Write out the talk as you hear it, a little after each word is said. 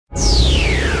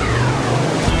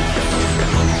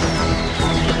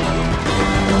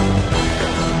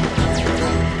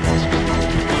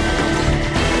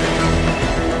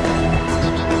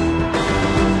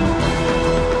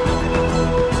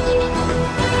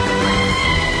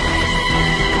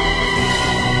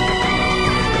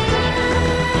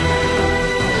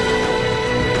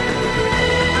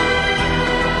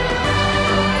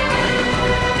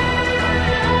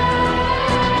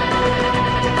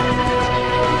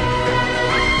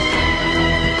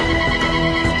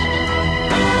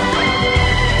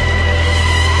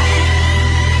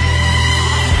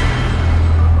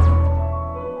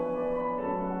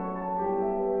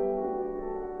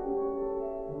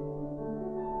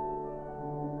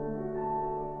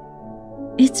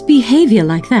It's behaviour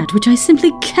like that which I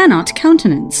simply cannot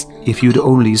countenance. If you'd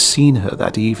only seen her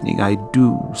that evening, I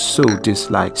do so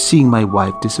dislike seeing my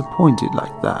wife disappointed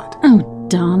like that. Oh,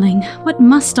 darling, what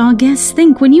must our guests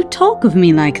think when you talk of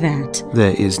me like that?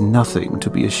 There is nothing to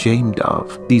be ashamed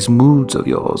of. These moods of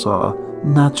yours are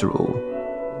natural.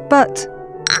 But...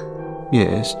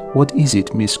 Yes, what is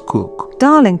it, Miss Cook?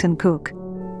 Darlington Cook.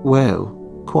 Well,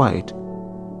 quite.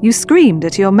 You screamed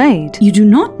at your maid. You do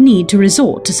not need to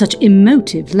resort to such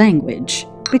emotive language.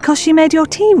 Because she made your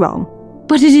tea wrong?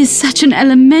 But it is such an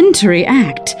elementary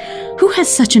act. Who has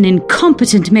such an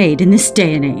incompetent maid in this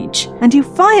day and age? And you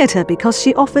fired her because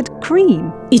she offered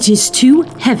cream. It is too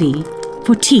heavy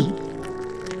for tea.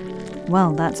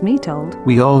 Well, that's me told.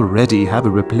 We already have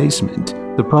a replacement.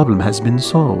 The problem has been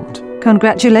solved.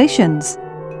 Congratulations.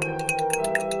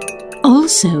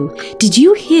 Also, did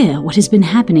you hear what has been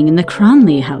happening in the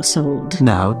Cranley household?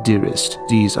 Now, dearest,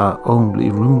 these are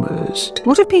only rumours.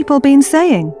 What have people been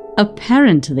saying?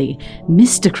 Apparently,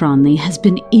 Mr. Cranley has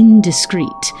been indiscreet,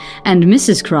 and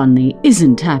Mrs. Cranley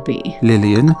isn't happy.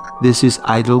 Lillian, this is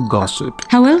idle gossip.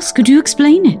 How else could you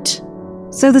explain it?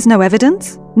 So there's no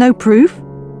evidence? No proof?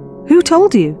 Who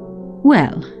told you?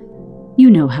 Well,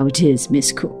 you know how it is,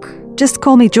 Miss Cook. Just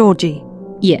call me Georgie.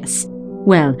 Yes.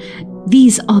 Well,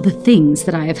 these are the things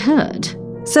that I have heard.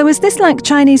 So is this like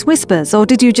Chinese whispers, or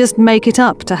did you just make it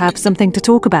up to have something to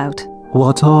talk about?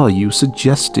 What are you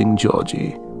suggesting,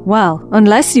 Georgie? Well,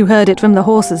 unless you heard it from the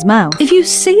horse's mouth. If you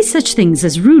say such things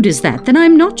as rude as that, then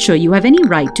I'm not sure you have any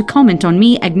right to comment on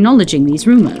me acknowledging these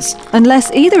rumours.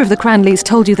 Unless either of the Cranleys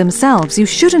told you themselves, you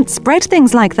shouldn't spread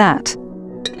things like that.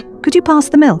 Could you pass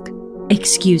the milk?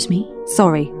 Excuse me?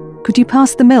 Sorry. Could you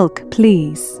pass the milk,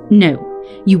 please? No.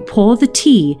 You pour the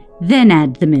tea, then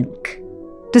add the milk.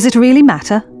 Does it really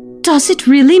matter? Does it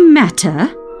really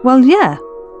matter? Well, yeah.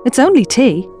 It's only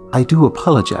tea. I do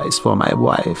apologize for my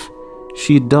wife.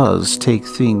 She does take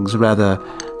things rather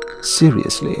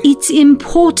seriously. It's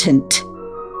important.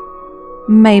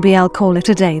 Maybe I'll call it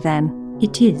a day then.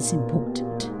 It is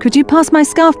important. Could you pass my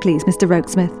scarf, please, Mr.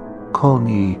 Rokesmith? Call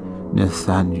me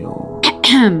Nathaniel.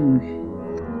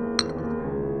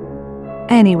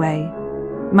 Anyway,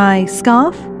 my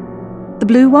scarf? The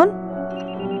blue one?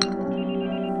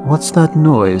 What's that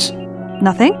noise?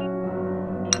 Nothing?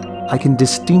 I can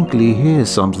distinctly hear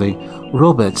something.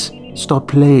 Robert, stop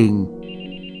playing.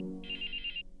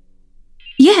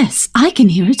 Yes, I can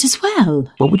hear it as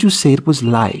well. What would you say it was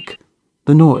like?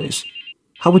 The noise.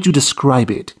 How would you describe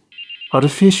it?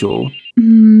 Artificial?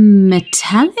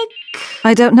 Metallic?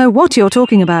 I don't know what you're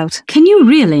talking about. Can you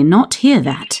really not hear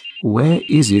that? Where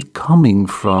is it coming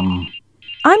from?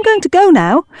 I'm going to go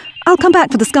now. I'll come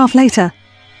back for the scarf later.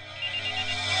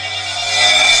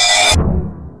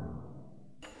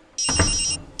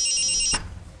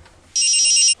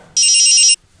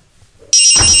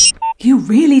 You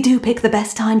really do pick the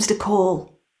best times to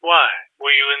call. Why? Were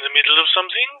you in the middle of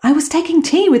something? I was taking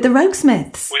tea with the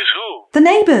Rokesmiths. With who? The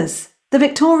neighbours. The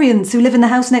Victorians who live in the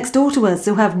house next door to us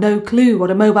who have no clue what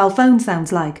a mobile phone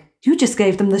sounds like. You just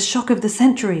gave them the shock of the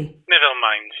century. Never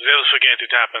mind. They'll forget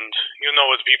it happened. You know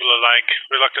what people are like,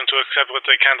 reluctant to accept what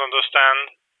they can't understand.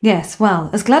 Yes, well,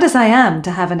 as glad as I am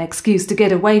to have an excuse to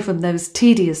get away from those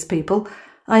tedious people,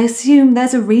 I assume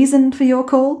there's a reason for your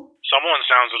call? Someone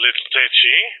sounds a little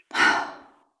tetchy.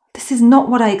 This is not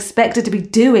what I expected to be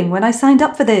doing when I signed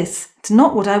up for this. It's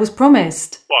not what I was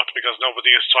promised. What, because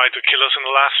nobody has tried to kill us in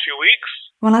the last few weeks?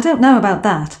 Well, I don't know about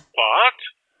that. What?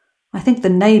 I think the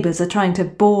neighbours are trying to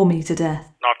bore me to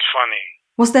death. Not funny.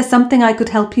 Was there something I could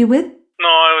help you with?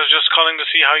 No, I was just calling to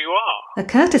see how you are. A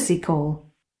courtesy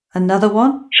call. Another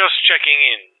one? Just checking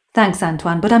in. Thanks,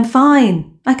 Antoine, but I'm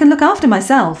fine. I can look after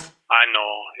myself. I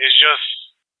know. It's just...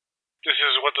 this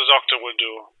is what the doctor would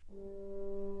do.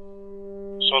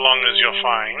 So long as you're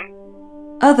fine.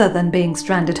 Other than being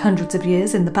stranded hundreds of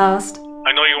years in the past.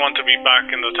 I know you want to be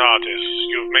back in the Tardis.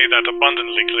 You've made that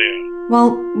abundantly clear.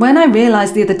 Well, when I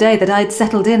realised the other day that I'd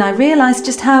settled in, I realised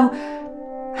just how...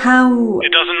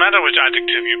 It doesn't matter which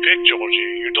adjective you pick,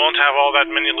 Georgie. You don't have all that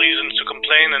many reasons to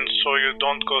complain, and so you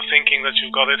don't go thinking that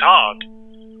you've got it hard.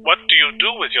 What do you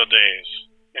do with your days?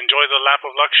 Enjoy the lap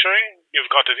of luxury? You've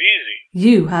got it easy.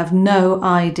 You have no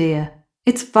idea.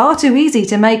 It's far too easy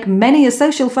to make many a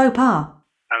social faux pas.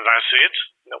 And that's it?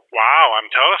 Wow, I'm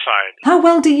terrified. How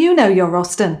well do you know your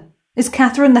Roston? Is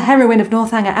Catherine the heroine of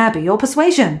Northanger Abbey your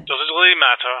persuasion? Does it really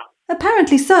matter?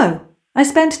 Apparently so. I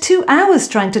spent 2 hours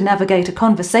trying to navigate a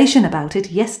conversation about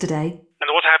it yesterday. And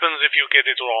what happens if you get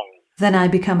it wrong? Then I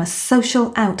become a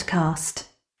social outcast.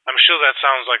 I'm sure that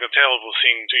sounds like a terrible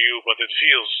thing to you, but it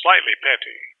feels slightly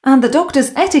petty. And the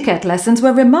doctor's etiquette lessons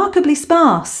were remarkably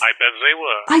sparse. I bet they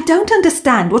were. I don't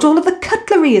understand what all of the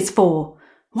cutlery is for.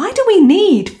 Why do we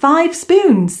need 5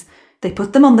 spoons? They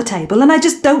put them on the table and I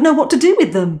just don't know what to do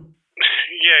with them.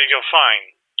 Yeah, you're fine.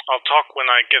 I'll talk when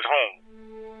I get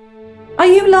home. Are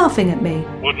you laughing at me?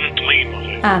 Wouldn't dream of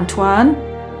it. Antoine?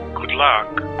 Good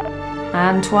luck.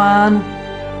 Antoine?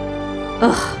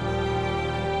 Ugh.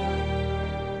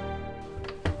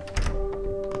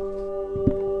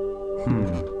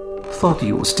 Thought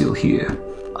you were still here.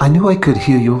 I knew I could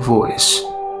hear your voice.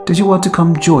 Did you want to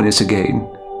come join us again?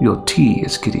 Your tea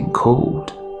is getting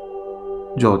cold.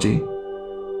 Georgie?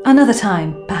 Another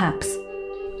time, perhaps.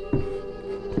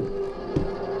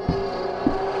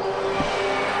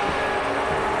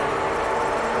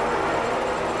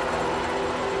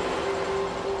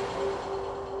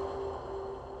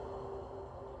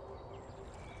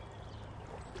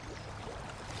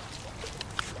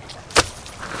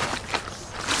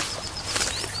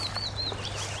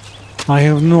 I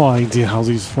have no idea how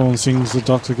these phone things the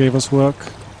doctor gave us work.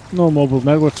 No mobile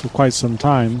networks for quite some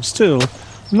time. Still,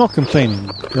 I'm not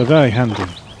complaining. They're very handy.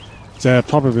 They're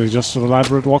probably just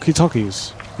elaborate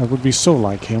walkie-talkies. That would be so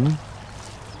like him.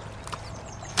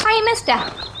 Hey, mister.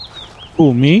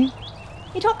 Who, me?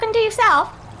 You talking to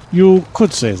yourself? You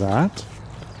could say that.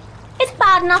 It's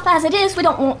bad enough as it is. We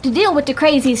don't want to deal with the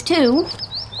crazies too.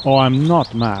 Oh, I'm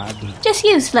not mad. Just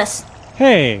useless.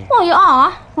 Hey! Well, you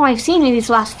are. Well, I've seen you these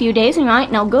last few days and you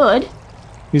ain't no good.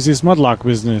 Is this mudlark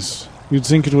business? You'd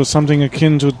think it was something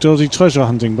akin to dirty treasure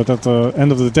hunting, but at the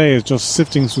end of the day it's just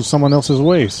sifting through someone else's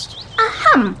waste.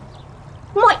 Ahem.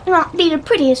 Might not be the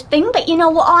prettiest thing, but you know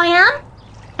what I am?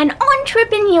 An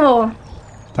entrepreneur.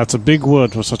 That's a big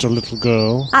word for such a little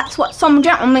girl. That's what some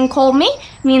gentlemen call me.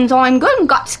 Means I'm good and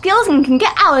got skills and can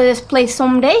get out of this place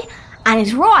someday. And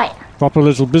he's right. Proper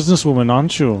little businesswoman,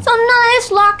 aren't you? So none of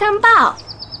this larking about.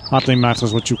 Hardly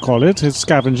matters what you call it. It's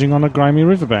scavenging on a grimy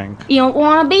riverbank. You don't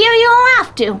want to be or you don't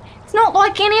have to. It's not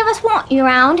like any of us want you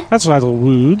around. That's rather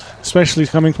rude, especially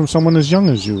coming from someone as young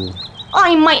as you.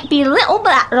 I might be little, but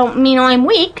that don't mean I'm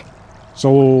weak.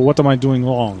 So what am I doing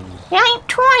wrong? You ain't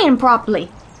trying properly.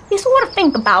 You sort of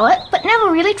think about it, but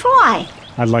never really try.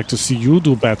 I'd like to see you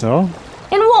do better.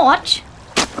 And watch.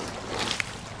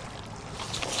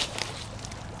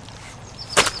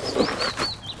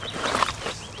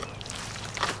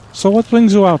 So what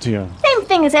brings you out here? Same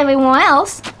thing as everyone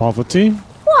else. Poverty?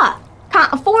 What?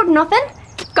 Can't afford nothing?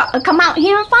 Got to come out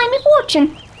here and find me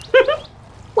fortune.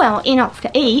 Well, enough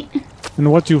to eat.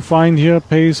 And what you find here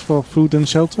pays for food and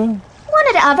shelter? One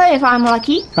or the other if I'm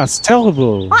lucky. That's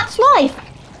terrible. That's life.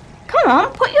 Come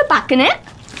on, put your back in it.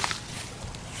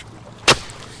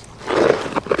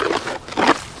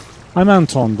 I'm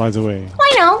Antoine, by the way.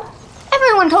 I know.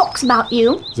 Everyone talks about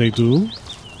you. They do?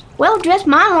 Well-dressed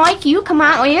man like you come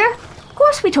out here. Of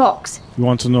course we talks. You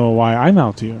want to know why I'm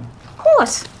out here? Of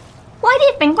course. Why do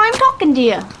you think I'm talking to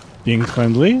you? Being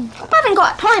friendly? Haven't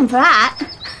got time for that.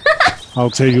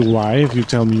 I'll tell you why if you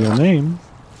tell me your name.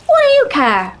 What do you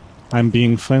care? I'm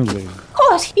being friendly. Of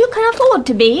course, you can afford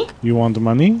to be. You want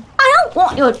money? I don't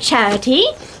want your charity.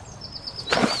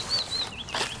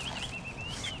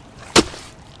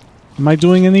 Am I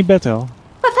doing any better?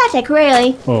 Pathetic,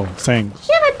 really. Oh, thanks.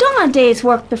 Never done a day's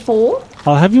work before.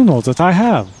 I'll have you know that I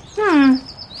have.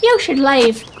 You should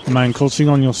leave. Am I encroaching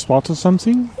on your spot or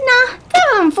something? Nah,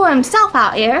 give him for himself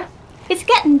out here. It's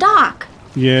getting dark.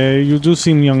 Yeah, you do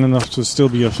seem young enough to still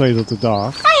be afraid of the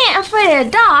dark. I ain't afraid of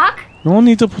the dark. No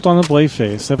need to put on a brave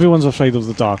face. Everyone's afraid of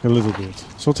the dark a little bit.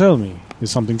 So tell me, is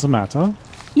something the matter?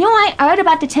 You ain't heard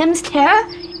about the Thames Terror?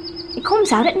 It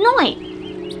comes out at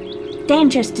night.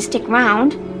 Dangerous to stick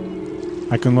round.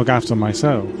 I can look after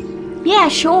myself. Yeah,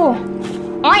 sure.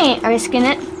 I ain't risking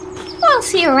it. I'll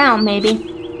see you around, maybe.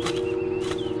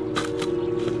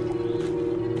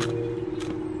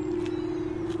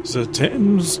 The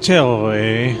Thames Terror,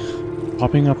 eh?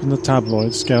 Popping up in the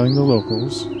tabloids, scaring the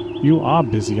locals. You are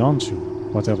busy, aren't you?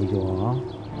 Whatever you are.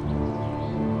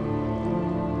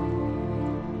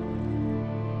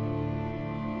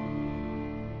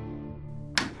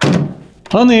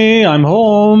 Honey, I'm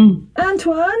home.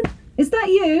 Antoine, is that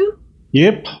you?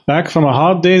 Yep, back from a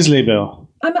hard day's labor.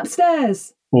 I'm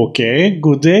upstairs. Okay,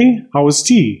 good day. How was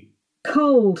tea?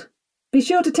 Cold. Be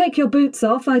sure to take your boots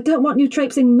off. I don't want you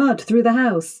traipsing mud through the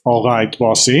house. All right,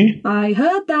 bossy. I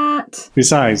heard that.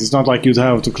 Besides, it's not like you'd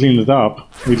have to clean it up.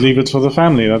 We'd leave it for the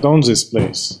family that owns this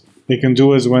place. They can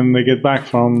do it when they get back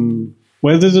from...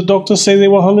 Where did the doctor say they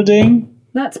were holidaying?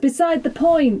 That's beside the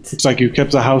point. Looks like you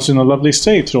kept the house in a lovely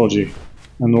state, Georgie.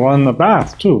 And one a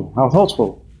bath, too. How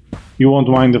thoughtful. You won't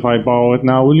mind if I borrow it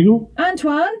now, will you?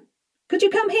 Antoine, could you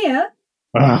come here?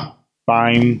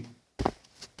 Fine.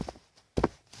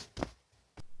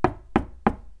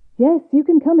 Yes, you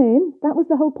can come in. That was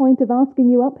the whole point of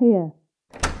asking you up here.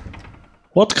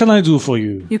 What can I do for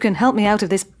you? You can help me out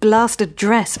of this blasted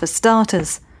dress, for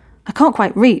starters. I can't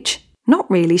quite reach. Not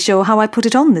really sure how I put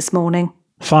it on this morning.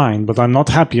 Fine, but I'm not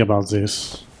happy about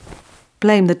this.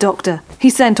 Blame the doctor.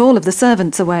 He sent all of the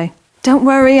servants away. Don't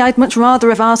worry, I'd much rather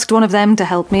have asked one of them to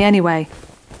help me anyway.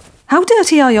 How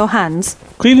dirty are your hands?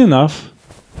 Clean enough.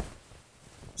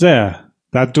 There.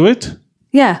 That do it?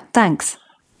 Yeah, thanks.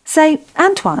 Say,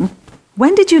 Antoine,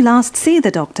 when did you last see the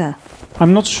doctor?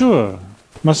 I'm not sure.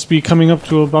 Must be coming up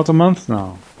to about a month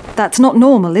now. That's not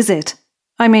normal, is it?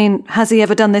 I mean, has he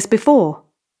ever done this before?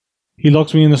 He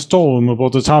locked me in a storeroom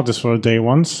aboard the Tardis for a day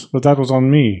once, but that was on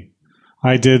me.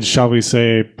 I did, shall we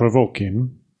say, provoke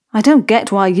him. I don't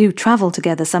get why you travel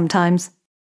together sometimes.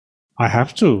 I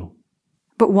have to.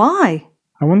 But why?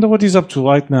 I wonder what he's up to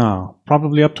right now.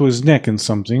 Probably up to his neck in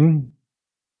something.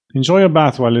 Enjoy your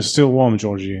bath while it's still warm,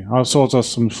 Georgie. I'll sort us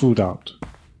some food out.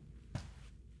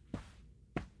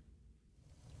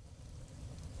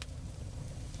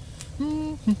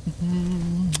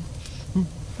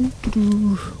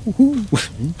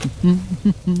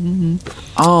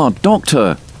 Ah,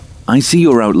 Doctor. I see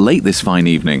you're out late this fine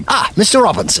evening. Ah, Mr.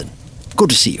 Robinson.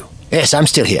 Good to see you. Yes, I'm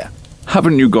still here.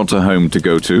 Haven't you got a home to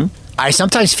go to? I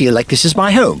sometimes feel like this is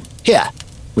my home. Here,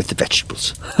 with the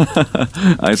vegetables.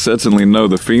 I certainly know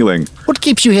the feeling. What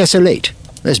keeps you here so late?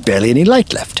 There's barely any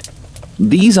light left.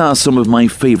 These are some of my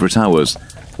favourite hours,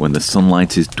 when the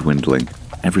sunlight is dwindling.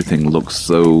 Everything looks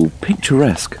so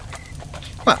picturesque.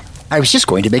 Well, I was just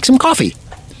going to make some coffee.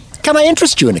 Can I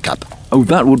interest you in a cup? Oh,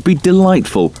 that would be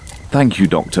delightful. Thank you,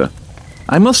 Doctor.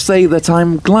 I must say that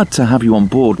I'm glad to have you on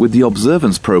board with the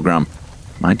observance programme.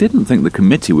 I didn't think the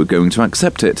committee were going to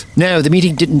accept it. No, the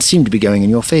meeting didn't seem to be going in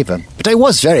your favour. But I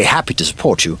was very happy to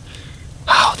support you.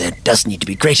 Oh, there does need to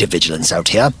be greater vigilance out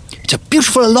here. It's a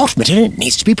beautiful allotment and it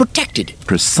needs to be protected.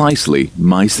 Precisely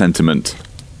my sentiment.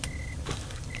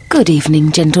 Good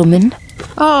evening, gentlemen.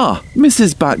 Ah,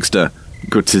 Mrs. Baxter.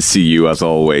 Good to see you as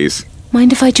always.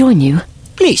 Mind if I join you?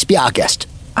 Please, be our guest.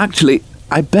 Actually,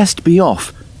 I best be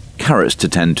off. Carrots to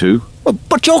tend to.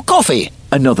 But your coffee!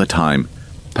 Another time.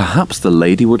 Perhaps the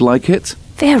lady would like it?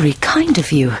 Very kind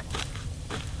of you.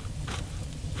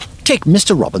 Take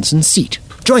Mr. Robinson's seat.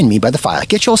 Join me by the fire.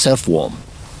 Get yourself warm.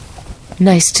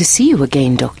 Nice to see you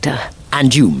again, Doctor.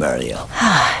 And you, Muriel.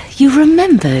 You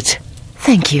remembered.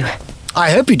 Thank you.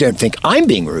 I hope you don't think I'm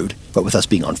being rude, but with us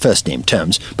being on first-name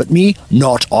terms, but me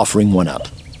not offering one up.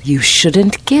 You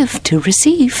shouldn't give to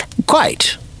receive.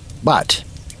 Quite. But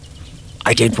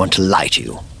I don't want to lie to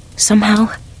you.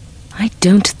 Somehow, I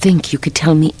don't think you could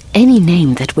tell me any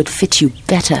name that would fit you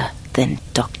better than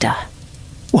Doctor.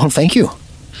 Well, thank you.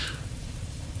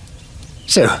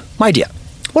 So, my dear,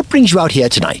 what brings you out here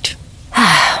tonight?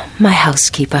 My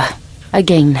housekeeper.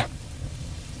 Again.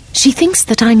 She thinks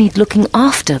that I need looking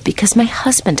after because my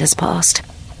husband has passed.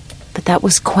 But that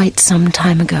was quite some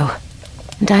time ago,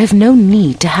 and I have no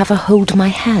need to have her hold my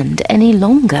hand any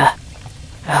longer.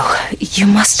 Oh, you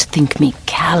must think me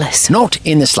callous. Not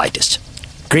in the slightest.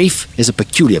 Grief is a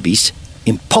peculiar beast,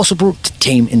 impossible to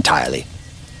tame entirely.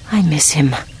 I miss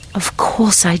him. Of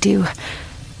course I do.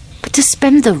 But to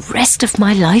spend the rest of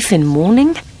my life in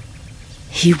mourning?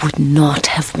 He would not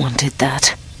have wanted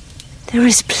that. There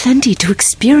is plenty to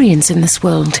experience in this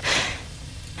world,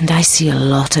 and I see a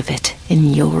lot of it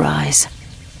in your eyes.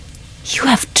 You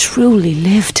have truly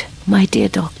lived, my dear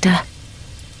Doctor.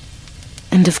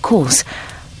 And of course,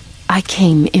 I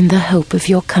came in the hope of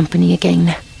your company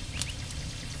again.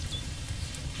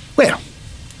 Well,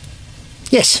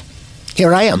 yes,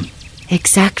 here I am.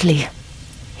 Exactly.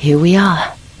 Here we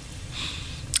are.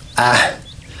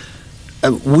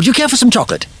 Would you care for some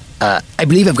chocolate? I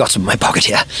believe I've got some in my pocket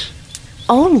here.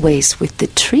 Always with the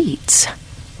treats.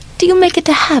 Do you make it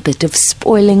a habit of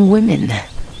spoiling women?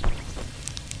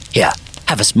 Here,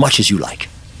 have as much as you like.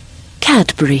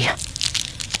 Cadbury.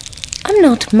 I'm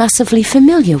not massively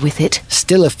familiar with it.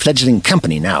 Still a fledgling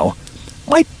company now.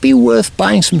 Might be worth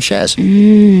buying some shares.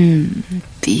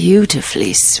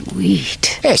 Beautifully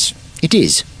sweet. Yes, it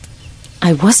is.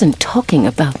 I wasn't talking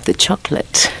about the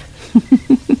chocolate.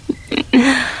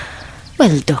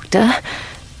 Well, Doctor,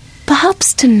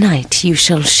 perhaps tonight you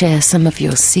shall share some of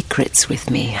your secrets with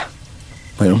me.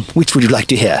 Well, which would you like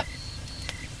to hear?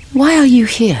 Why are you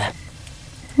here?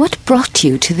 What brought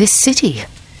you to this city?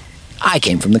 I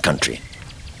came from the country.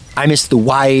 I miss the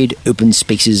wide, open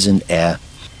spaces and air.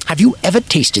 Have you ever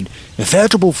tasted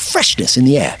veritable freshness in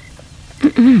the air?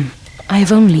 I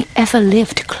have only ever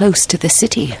lived close to the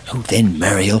city. Oh, then,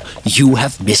 Mariel, you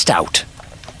have missed out.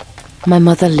 My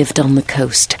mother lived on the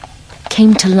coast.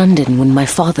 Came to London when my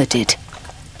father did.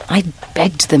 I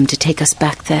begged them to take us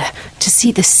back there, to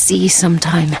see the sea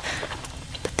sometime.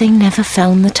 But they never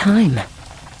found the time.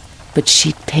 But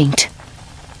she'd paint.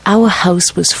 Our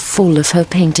house was full of her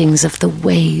paintings of the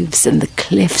waves and the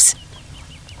cliffs.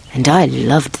 And I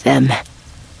loved them.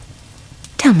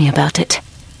 Tell me about it.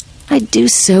 I do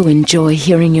so enjoy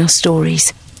hearing your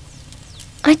stories.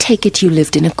 I take it you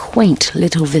lived in a quaint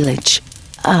little village.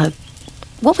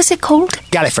 What was it called?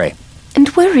 Gallifrey. And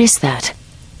where is that?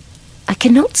 I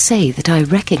cannot say that I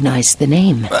recognize the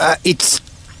name. It's,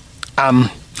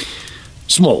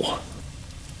 small.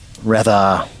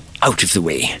 Rather out of the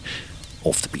way.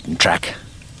 Off the beaten track.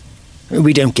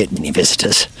 We don't get many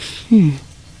visitors.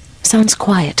 Sounds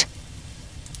quiet.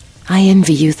 I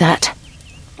envy you that.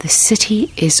 The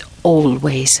city is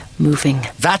always moving.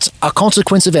 That's a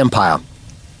consequence of empire.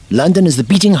 London is the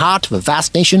beating heart of a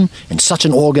vast nation, and such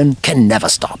an organ can never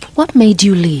stop. What made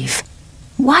you leave?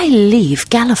 Why leave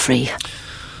Gallifrey?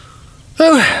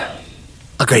 Oh,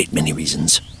 a great many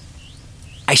reasons.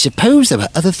 I suppose there were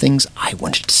other things I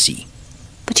wanted to see.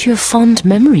 But you have fond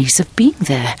memories of being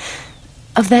there,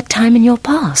 of that time in your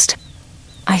past.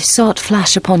 I saw it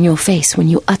flash upon your face when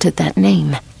you uttered that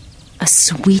name. A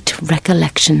sweet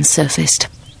recollection surfaced.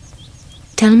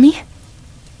 Tell me.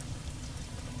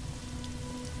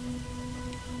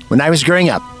 When I was growing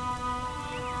up,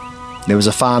 there was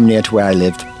a farm near to where I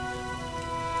lived.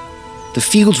 The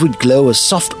fields would glow a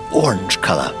soft orange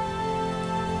colour.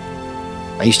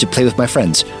 I used to play with my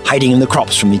friends, hiding in the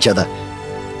crops from each other.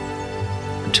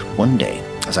 And one day,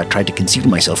 as I tried to conceal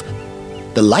myself,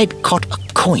 the light caught a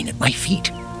coin at my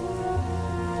feet.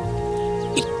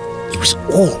 It was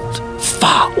old,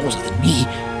 far older than me.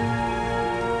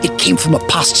 It came from a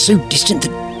past so distant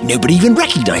that nobody even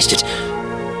recognized it.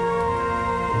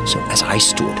 So as I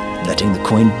stood, letting the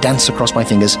coin dance across my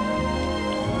fingers,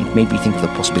 it made me think of the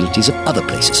possibilities of other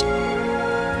places,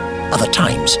 other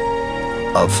times,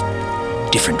 of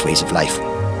different ways of life.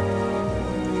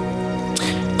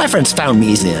 My friends found me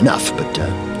easily enough, but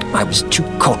I was too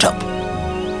caught up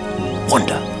in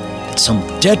wonder that some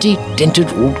dirty,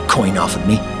 dented old coin offered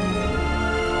me.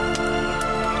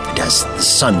 And as the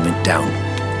sun went down,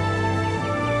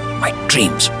 my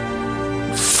dreams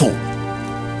were full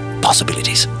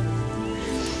possibilities.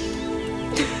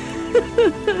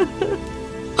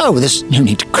 Oh, there's no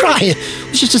need to cry.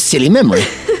 It's just a silly memory.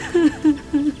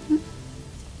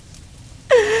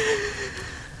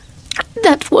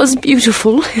 That was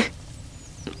beautiful,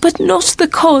 but not the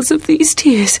cause of these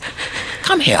tears.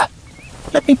 Come here.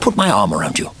 Let me put my arm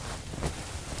around you.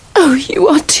 Oh, you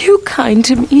are too kind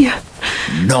to me.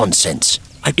 Nonsense.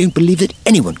 I don't believe that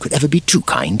anyone could ever be too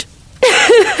kind.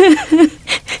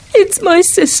 It's my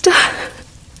sister.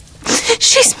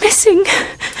 She's missing.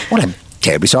 Well, I'm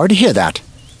terribly sorry to hear that.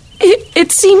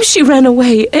 It seems she ran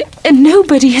away, and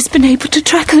nobody has been able to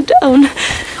track her down.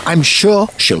 I'm sure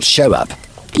she'll show up.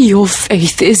 Your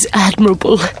faith is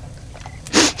admirable.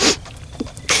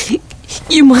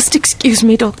 You must excuse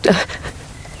me, Doctor.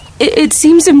 It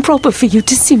seems improper for you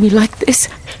to see me like this.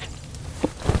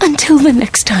 Until the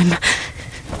next time.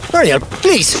 Mariel,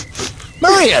 please!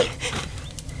 Mariel!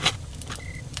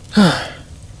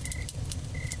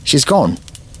 She's gone.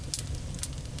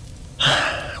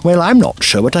 Well, I'm not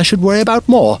sure what I should worry about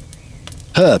more.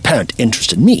 Her apparent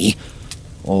interest in me,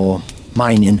 or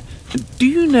mine in... Do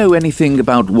you know anything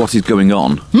about what is going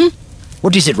on?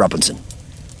 What is it, Robinson?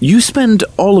 You spend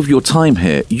all of your time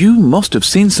here. You must have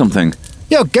seen something.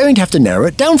 You're going to have to narrow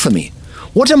it down for me.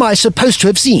 What am I supposed to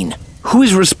have seen? Who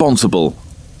is responsible?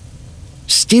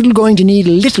 Still going to need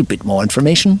a little bit more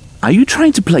information. Are you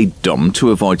trying to play dumb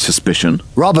to avoid suspicion?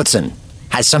 Robertson,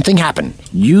 has something happened?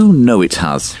 You know it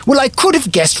has. Well, I could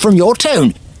have guessed from your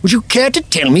tone. Would you care to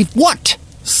tell me what?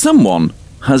 Someone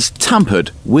has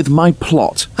tampered with my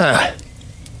plot.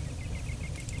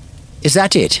 Is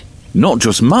that it? Not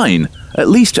just mine. At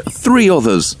least 3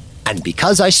 others. And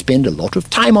because I spend a lot of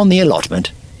time on the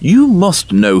allotment... You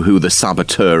must know who the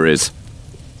saboteur is.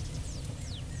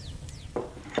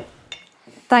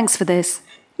 Thanks for this.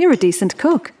 You're a decent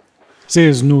cook.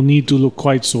 There's no need to look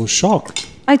quite so shocked.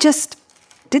 I just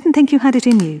didn't think you had it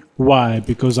in you. Why,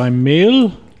 because I'm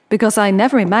male? Because I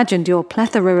never imagined your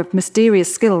plethora of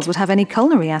mysterious skills would have any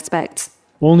culinary aspects.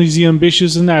 Only the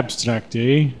ambitious and abstract,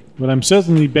 eh? Well, I'm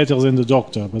certainly better than the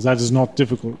doctor, but that is not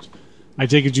difficult. I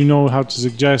take it you know how to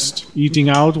suggest eating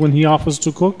out when he offers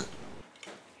to cook?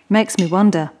 Makes me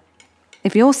wonder.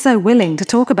 If you're so willing to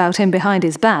talk about him behind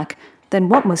his back, then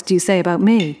what must you say about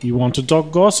me? You want to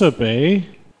talk gossip, eh?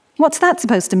 What's that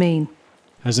supposed to mean?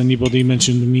 Has anybody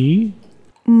mentioned me?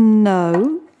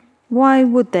 No. Why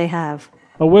would they have?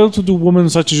 A well-to-do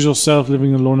woman such as yourself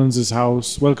living alone in this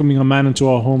house, welcoming a man into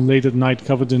our home late at night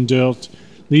covered in dirt,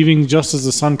 leaving just as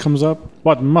the sun comes up?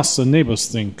 What must the neighbours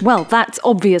think? Well, that's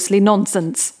obviously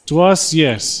nonsense. To us,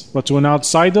 yes, but to an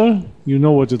outsider, you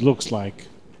know what it looks like.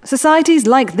 Societies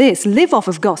like this live off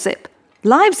of gossip.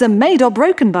 Lives are made or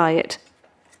broken by it.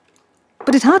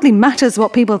 But it hardly matters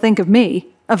what people think of me,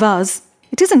 of us.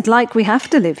 It isn't like we have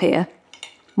to live here.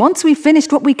 Once we've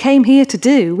finished what we came here to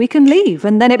do, we can leave,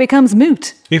 and then it becomes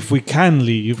moot. If we can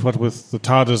leave, what with the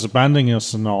Tardis abandoning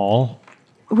us and all.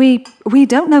 We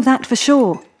don't know that for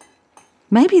sure.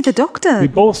 Maybe the doctor... We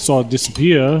both saw it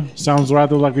disappear. Sounds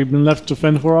rather like we've been left to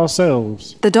fend for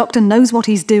ourselves. The doctor knows what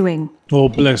he's doing. Oh,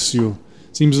 bless you.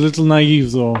 Seems a little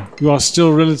naive, though. You are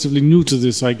still relatively new to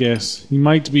this, I guess. He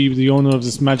might be the owner of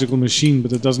this magical machine,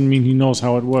 but it doesn't mean he knows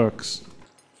how it works.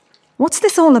 What's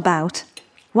this all about?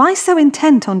 Why so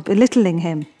intent on belittling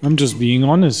him? I'm just being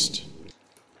honest.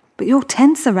 But you're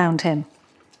tense around him.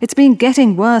 It's been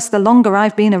getting worse the longer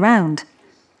I've been around.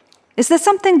 Is there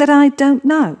something that I don't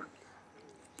know?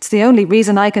 It's the only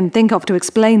reason I can think of to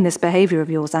explain this behaviour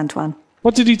of yours, Antoine.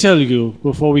 What did he tell you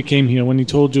before we came here when he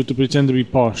told you to pretend to be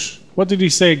posh? What did he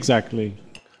say exactly?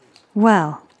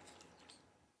 Well...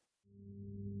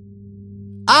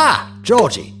 Ah,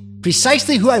 Georgie.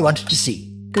 Precisely who I wanted to see.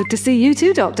 Good to see you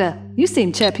too, Doctor. You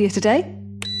seem chirpier today.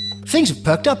 Things have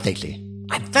perked up lately.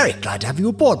 I'm very glad to have you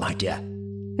aboard, my dear.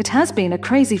 It has been a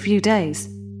crazy few days.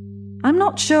 I'm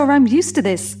not sure I'm used to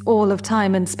this all of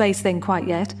time and space thing quite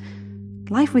yet.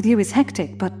 Life with you is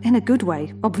hectic, but in a good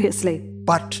way, obviously.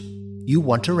 But you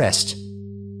want to rest.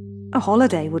 A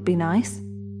holiday would be nice.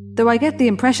 Though I get the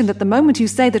impression that the moment you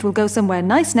say that we'll go somewhere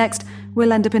nice next,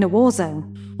 we'll end up in a war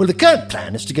zone. Well, the current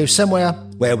plan is to go somewhere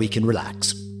where we can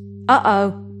relax. Uh-oh,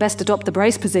 best adopt the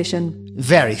brace position.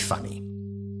 Very funny.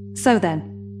 So then,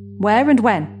 where and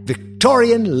when?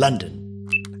 Victorian London.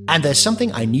 And there's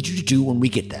something I need you to do when we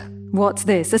get there. What's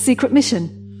this, a secret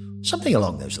mission? Something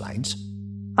along those lines.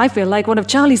 I feel like one of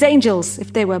Charlie's Angels,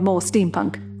 if they were more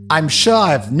steampunk. I'm sure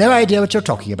I have no idea what you're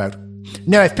talking about.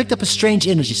 No, I've picked up a strange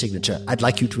energy signature I'd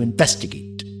like you to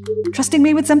investigate. Trusting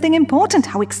me with something important,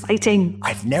 how exciting.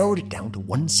 I've narrowed it down to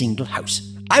one single house.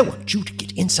 I want you to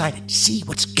get inside and see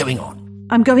what's going on.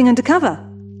 I'm going undercover.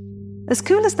 As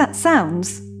cool as that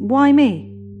sounds, why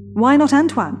me? Why not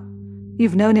Antoine?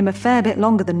 You've known him a fair bit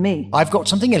longer than me. I've got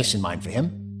something else in mind for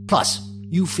him. Plus,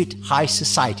 you fit high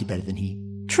society better than he.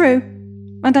 True.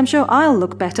 And I'm sure I'll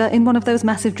look better in one of those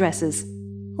massive dresses.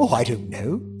 Oh, I don't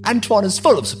know. Antoine is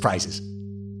full of surprises.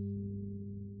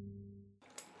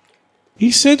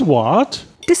 He said what?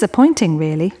 Disappointing,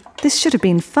 really. This should have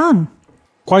been fun.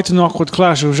 Quite an awkward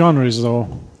clash of genres,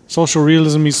 though. Social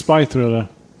realism meets spy thriller.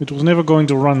 It was never going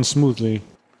to run smoothly.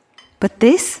 But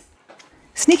this?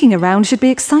 Sneaking around should be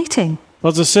exciting.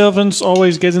 But the servants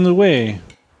always get in the way.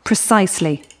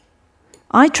 Precisely.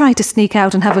 I try to sneak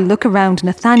out and have a look around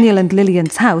Nathaniel and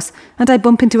Lillian's house, and I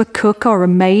bump into a cook or a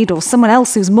maid or someone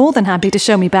else who's more than happy to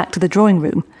show me back to the drawing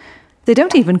room. They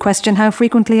don't even question how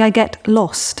frequently I get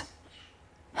lost.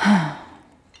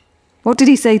 What did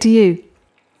he say to you?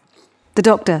 The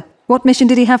doctor. What mission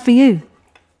did he have for you?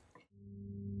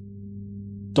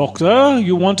 Doctor,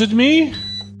 you wanted me?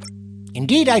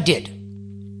 Indeed I did.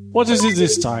 What is it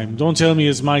this time? Don't tell me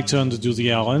it's my turn to do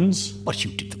the errands. But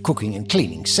you did the cooking and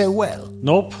cleaning so well.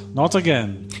 Nope, not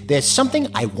again. There's something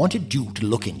I wanted you to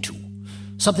look into.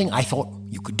 Something I thought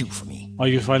you could do for me. Are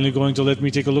you finally going to let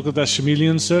me take a look at that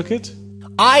chameleon circuit?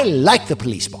 I like the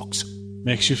police box.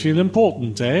 Makes you feel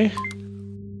important, eh?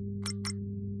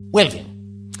 Well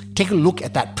then, take a look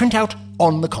at that printout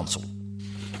on the console.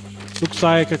 Looks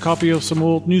like a copy of some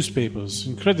old newspapers,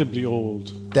 incredibly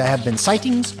old. There have been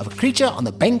sightings of a creature on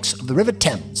the banks of the River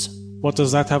Thames. What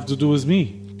does that have to do with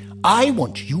me? I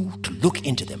want you to look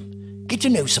into them. Get to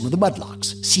know some of the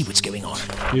mudlarks, see what's going on.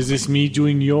 Is this me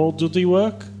doing your dirty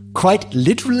work? Quite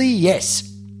literally,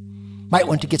 yes. Might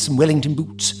want to get some Wellington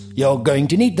boots. You're going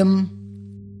to need them.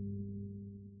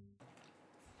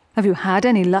 Have you had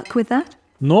any luck with that?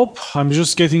 Nope, I'm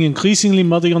just getting increasingly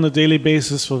muddy on a daily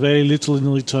basis for very little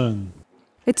in return.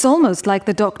 It's almost like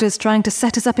the doctor's trying to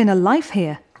set us up in a life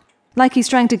here. Like he's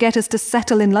trying to get us to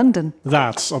settle in London.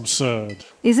 That's absurd.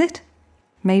 Is it?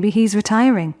 Maybe he's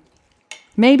retiring.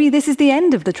 Maybe this is the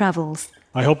end of the travels.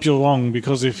 I hope you're wrong,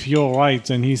 because if you're right,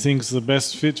 then he thinks the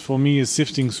best fit for me is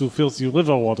sifting through filthy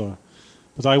river water.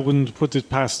 But I wouldn't put it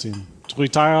past him. To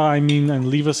retire, I mean, and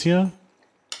leave us here?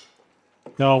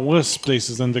 There are worse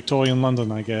places than Victorian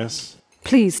London, I guess.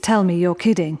 Please tell me you're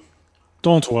kidding.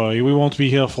 Don't worry, we won't be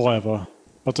here forever.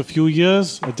 But a few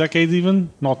years, a decade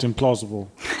even, not implausible.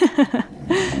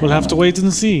 We'll have to wait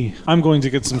and see. I'm going to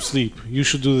get some sleep. You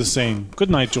should do the same. Good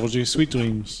night, Georgie. Sweet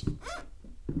dreams.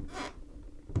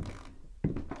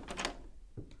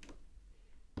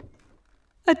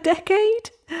 A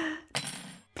decade?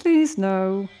 Please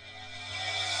no.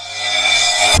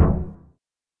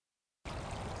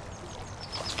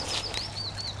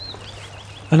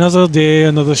 Another day,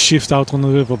 another shift out on the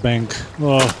riverbank.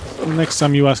 Well, next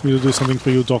time you ask me to do something for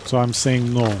you, Doctor, I'm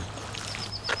saying no.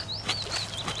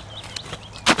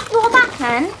 You're back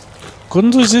then?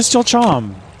 Couldn't resist your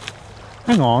charm.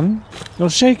 Hang on, you're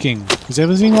shaking. Is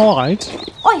everything alright?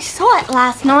 I saw it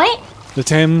last night. The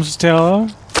Thames Terror?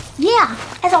 Yeah,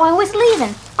 as I was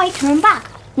leaving, I turned back,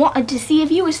 wanted to see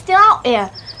if you were still out there.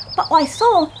 But I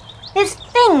saw this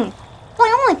thing.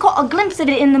 I only caught a glimpse of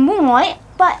it in the moonlight,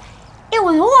 but it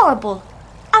was horrible.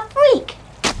 A freak.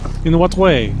 In what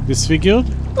way? Disfigured?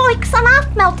 Like some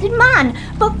half-melted man,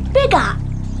 but bigger.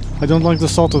 I don't like the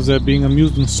thought of there being a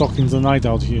mutant stalking the night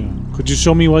out here. Could you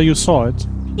show me where you saw it?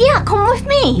 Yeah, come with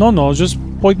me. No, just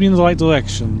point me in the right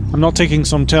direction. I'm not taking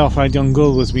some terrified young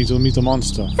girl with me to meet a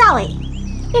monster. Sally,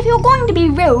 if you're going to be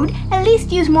rude, at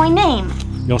least use my name.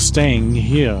 You're staying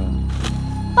here.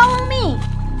 Follow me.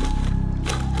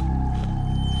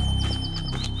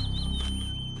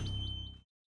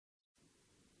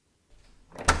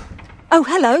 Oh,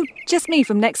 hello. Just me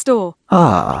from next door.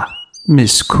 Ah,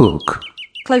 Miss Cook.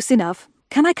 Close enough.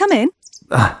 Can I come in?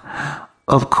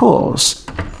 Of course.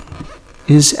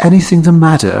 Is anything the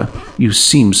matter? You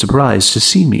seem surprised to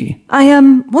see me. I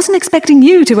wasn't expecting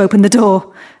you to open the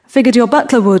door. Figured your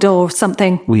butler would or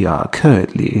something. We are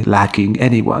currently lacking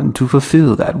anyone to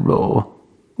fulfill that role.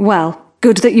 Well,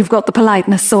 good that you've got the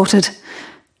politeness sorted.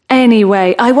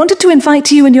 Anyway, I wanted to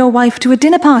invite you and your wife to a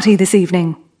dinner party this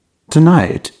evening.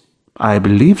 Tonight? I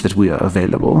believe that we are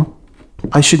available.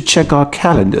 I should check our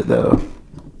calendar, though.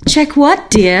 Check what,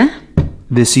 dear?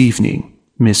 This evening,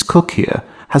 Miss Cook here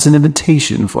has an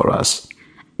invitation for us.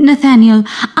 Nathaniel,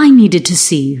 I needed to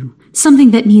see you.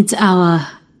 Something that needs our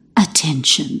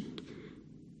attention.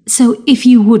 So if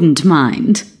you wouldn't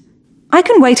mind. I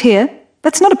can wait here.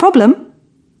 That's not a problem.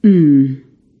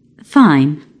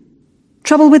 Fine.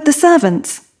 Trouble with the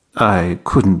servants? I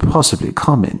couldn't possibly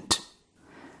comment.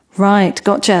 Right,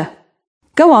 gotcha.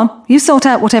 Go on, you sort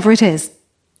out whatever it is.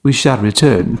 We shall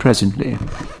return presently.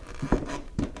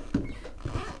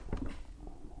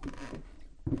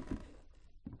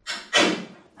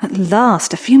 At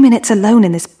last, a few minutes alone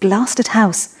in this blasted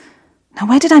house. Now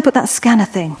where did I put that scanner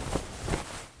thing?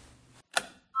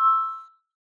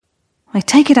 I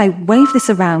take it I wave this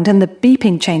around and the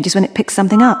beeping changes when it picks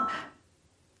something up.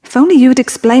 If only you had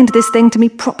explained this thing to me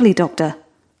properly, Doctor.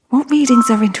 What readings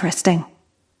are interesting?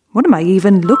 What am I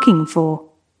even looking for?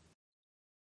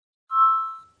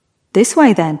 This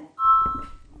way, then.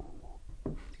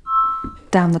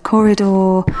 Down the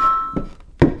corridor.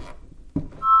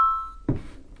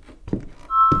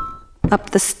 Up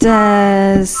the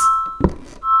stairs.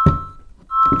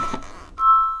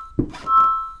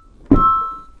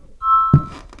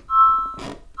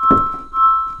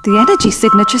 The energy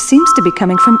signature seems to be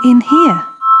coming from in here.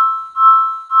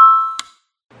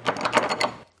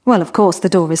 Well, of course, the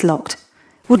door is locked.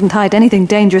 Wouldn't hide anything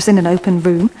dangerous in an open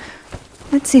room.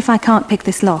 Let's see if I can't pick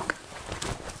this lock.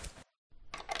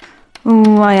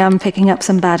 Oh, I am picking up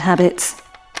some bad habits.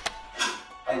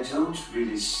 I don't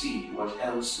really see what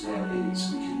else there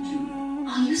is we can do.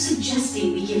 Are you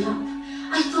suggesting we give up?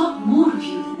 I thought more of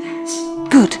you than that.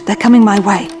 Good, they're coming my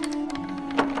way.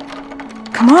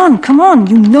 Come on,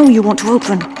 you know you want to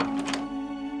open.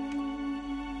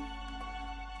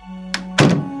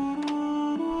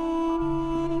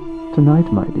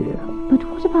 Tonight, my dear. But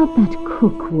what about that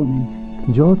cook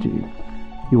woman? Georgie,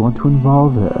 you want to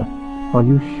involve her? Are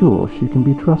you sure she can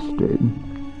be trusted?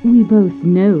 We both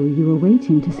know you were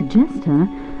waiting to suggest her.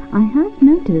 I have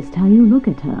noticed how you look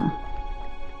at her.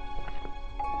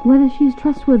 Whether she's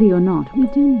trustworthy or not, we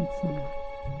do need some.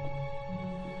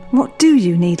 What do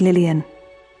you need, Lillian?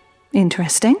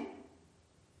 Interesting.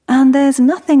 And there's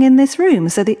nothing in this room,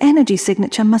 so the energy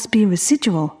signature must be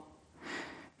residual.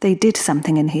 They did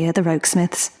something in here, the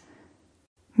Roguesmiths.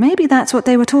 Maybe that's what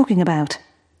they were talking about.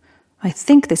 I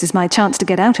think this is my chance to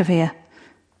get out of here.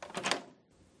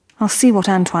 I'll see what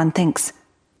Antoine thinks.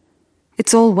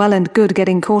 It's all well and good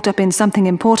getting caught up in something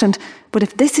important, but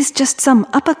if this is just some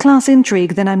upper-class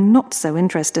intrigue, then I'm not so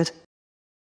interested.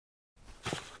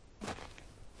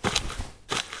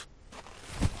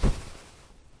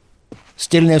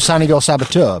 Still no sign of your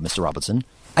saboteur, Mr. Robertson.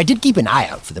 I did keep an eye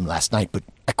out for them last night, but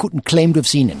I couldn't claim to have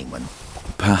seen anyone.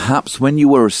 Perhaps when you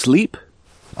were asleep?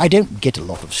 I don't get a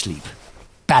lot of sleep.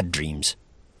 bad dreams.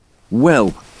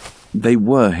 Well, they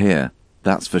were here,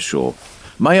 that's for sure.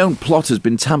 My own plot has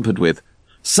been tampered with.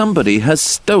 Somebody has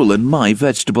stolen my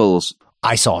vegetables.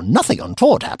 I saw nothing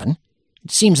untoward happen.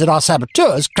 It seems that our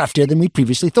saboteur is craftier than we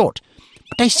previously thought.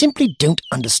 But I simply don't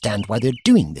understand why they're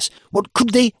doing this. What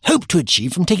could they hope to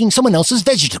achieve from taking someone else's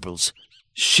vegetables?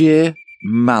 Sheer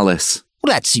malice.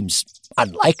 Well, that seems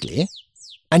unlikely.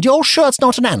 And you're sure it's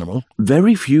not an animal?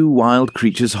 Very few wild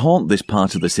creatures haunt this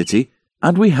part of the city,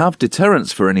 and we have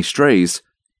deterrents for any strays.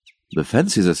 The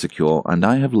fences are secure, and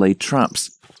I have laid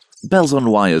traps. Bells on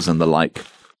wires and the like.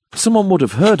 Someone would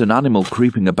have heard an animal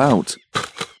creeping about.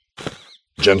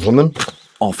 Gentlemen?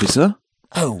 Officer?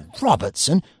 Oh,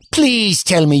 Robertson, please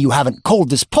tell me you haven't called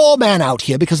this poor man out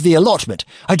here because of the allotment.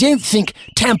 I don't think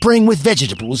tampering with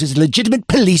vegetables is a legitimate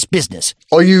police business.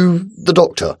 Are you the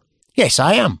doctor? Yes,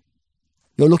 I am.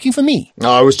 You're looking for me?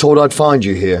 I was told I'd find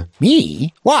you here.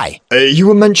 Me? Why? You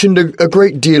were mentioned a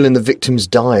great deal in the victim's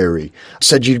diary.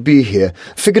 Said you'd be here.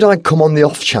 Figured I'd come on the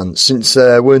off chance since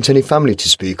there weren't any family to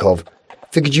speak of.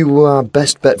 Figured you were our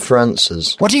best bet for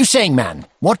answers. What are you saying, man?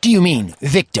 What do you mean,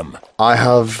 victim? I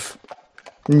have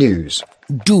news.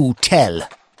 Do tell.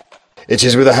 It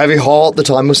is with a heavy heart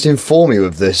that I must inform you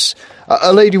of this.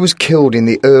 A lady was killed in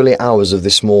the early hours of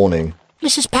this morning.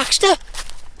 Mrs. Baxter?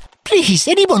 Please,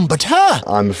 anyone but her.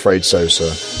 I'm afraid so,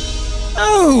 sir.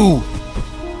 Oh!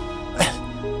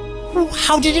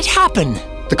 How did it happen?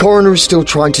 The coroner is still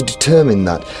trying to determine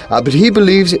that, but he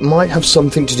believes it might have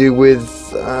something to do with,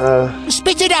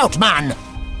 Spit it out, man!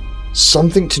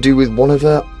 something to do with one of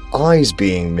her eyes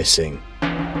being missing.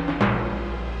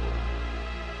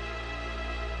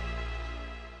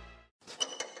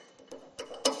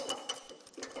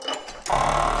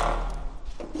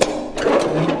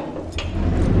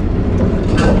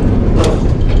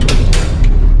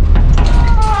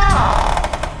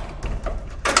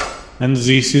 And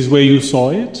this is where you saw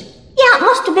it? Yeah, it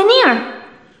must have been here.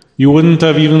 You wouldn't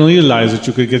have even realized that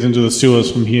you could get into the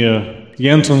sewers from here. The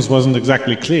entrance wasn't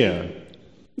exactly clear.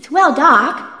 It's well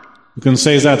dark. You can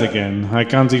say that again. I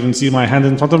can't even see my hand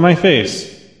in front of my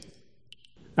face.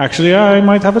 Actually, I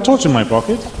might have a torch in my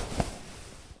pocket.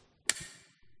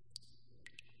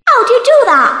 How do you do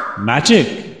that? Magic!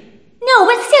 No,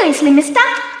 but seriously, mister,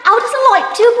 how does a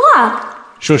light tube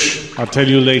work? Shush, I'll tell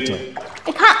you later.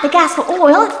 It can't be gas or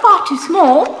oil, it's far too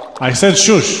small. I said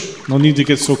shush. No need to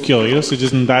get so curious, it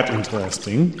isn't that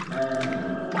interesting.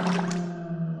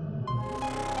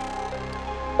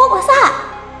 What was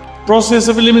that? Process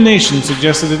of elimination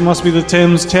suggests that it must be the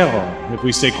Thames Terror. If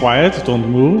we stay quiet, don't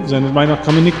move, then it might not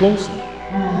come any closer.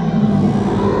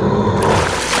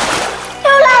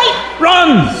 Too late!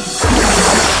 Run!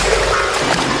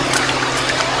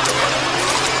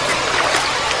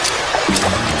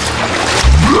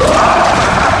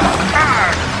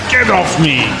 Get off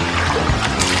me!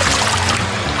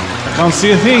 I can't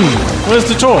see a thing. Where's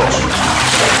the torch?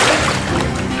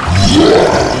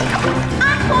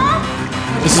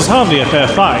 Antoine? This is hardly a fair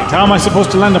fight. How am I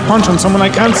supposed to land a punch on someone I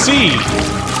can't see?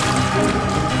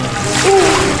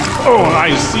 Oh,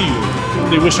 I see you.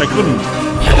 Only wish I couldn't.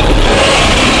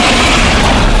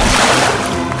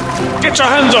 Get your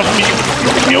hands off me!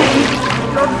 You're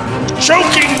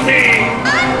choking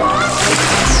me!